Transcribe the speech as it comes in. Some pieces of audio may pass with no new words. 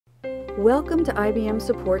Welcome to IBM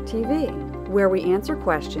Support TV, where we answer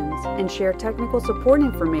questions and share technical support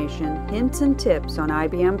information, hints, and tips on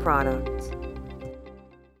IBM products.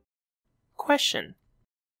 Question: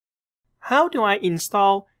 how do I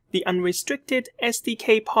install the unrestricted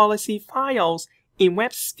SDK policy files in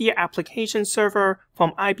WebSphere Application Server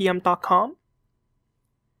from IBM.com?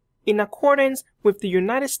 In accordance with the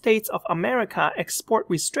United States of America export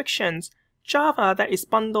restrictions, Java that is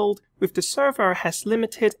bundled with the server has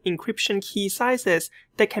limited encryption key sizes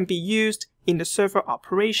that can be used in the server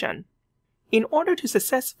operation. In order to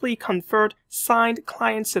successfully convert signed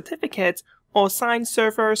client certificates or signed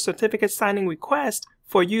server certificate signing request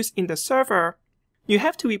for use in the server, you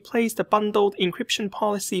have to replace the bundled encryption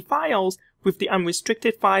policy files with the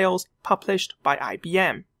unrestricted files published by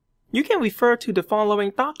IBM. You can refer to the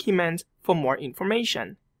following document for more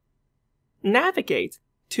information. Navigate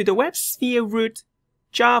to the WebSphere root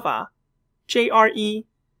Java JRE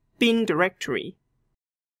bin directory.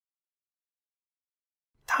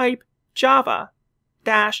 Type Java-version.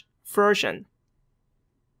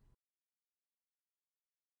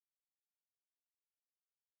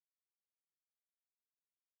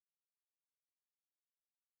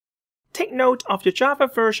 Take note of your Java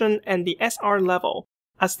version and the SR level,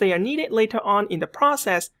 as they are needed later on in the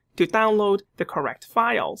process to download the correct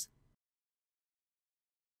files.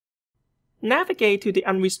 Navigate to the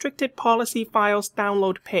Unrestricted Policy Files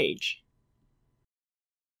download page.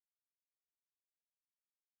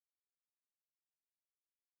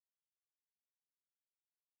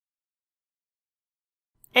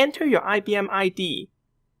 Enter your IBM ID.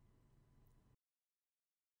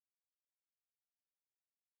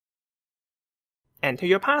 Enter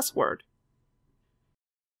your password.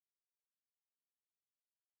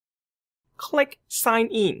 Click Sign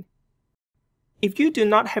In. If you do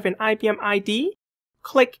not have an IBM ID,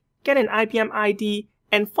 click Get an IBM ID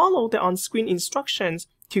and follow the on-screen instructions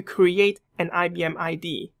to create an IBM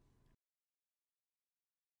ID.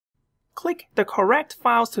 Click the correct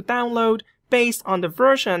files to download based on the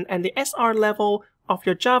version and the SR level of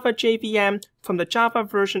your Java JVM from the Java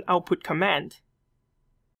version output command.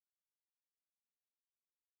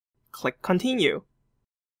 Click Continue.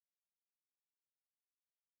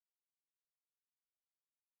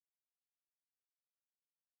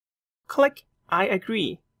 Click I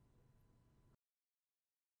agree.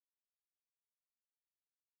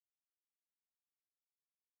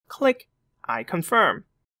 Click I confirm.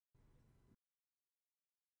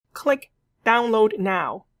 Click Download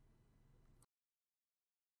Now.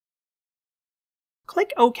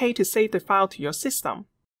 Click OK to save the file to your system.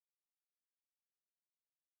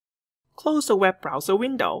 Close the web browser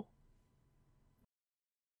window.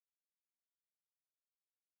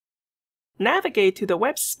 Navigate to the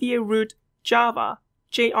WebSphere root Java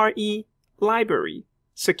JRE library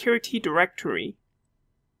security directory.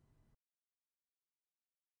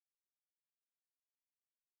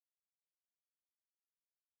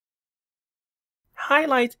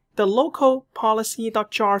 Highlight the local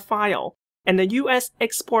policy.jar file and the US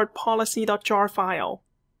export policy.jar file.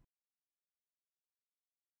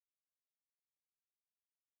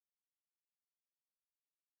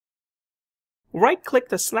 Right-click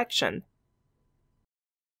the selection.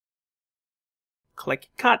 Click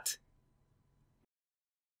Cut.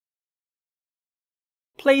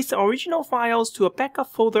 Place the original files to a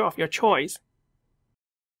backup folder of your choice.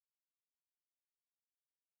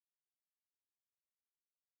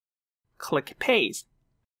 Click Paste.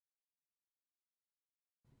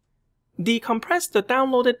 Decompress the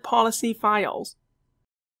downloaded policy files.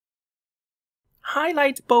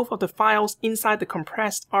 Highlight both of the files inside the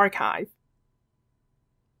compressed archive.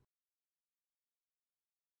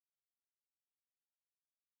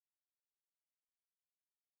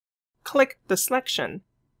 Click the selection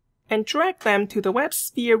and drag them to the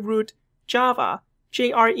WebSphere root Java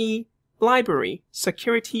JRE library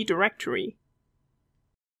security directory.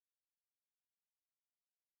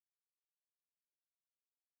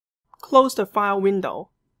 Close the file window.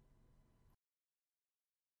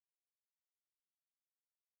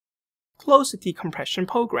 Close the decompression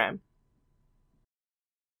program.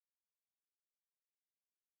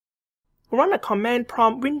 Run a command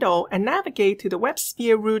prompt window and navigate to the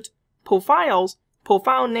WebSphere root Profiles,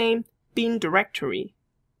 Profile Name, bin directory.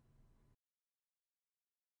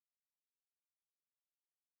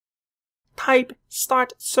 Type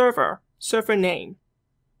Start Server, server name.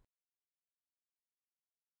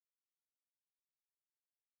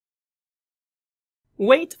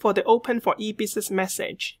 Wait for the Open for eBusiness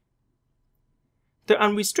message. The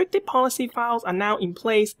unrestricted policy files are now in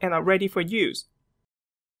place and are ready for use.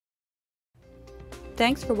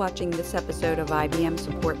 Thanks for watching this episode of IBM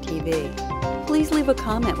Support TV. Please leave a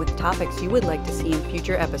comment with topics you would like to see in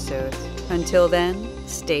future episodes. Until then,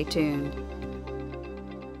 stay tuned.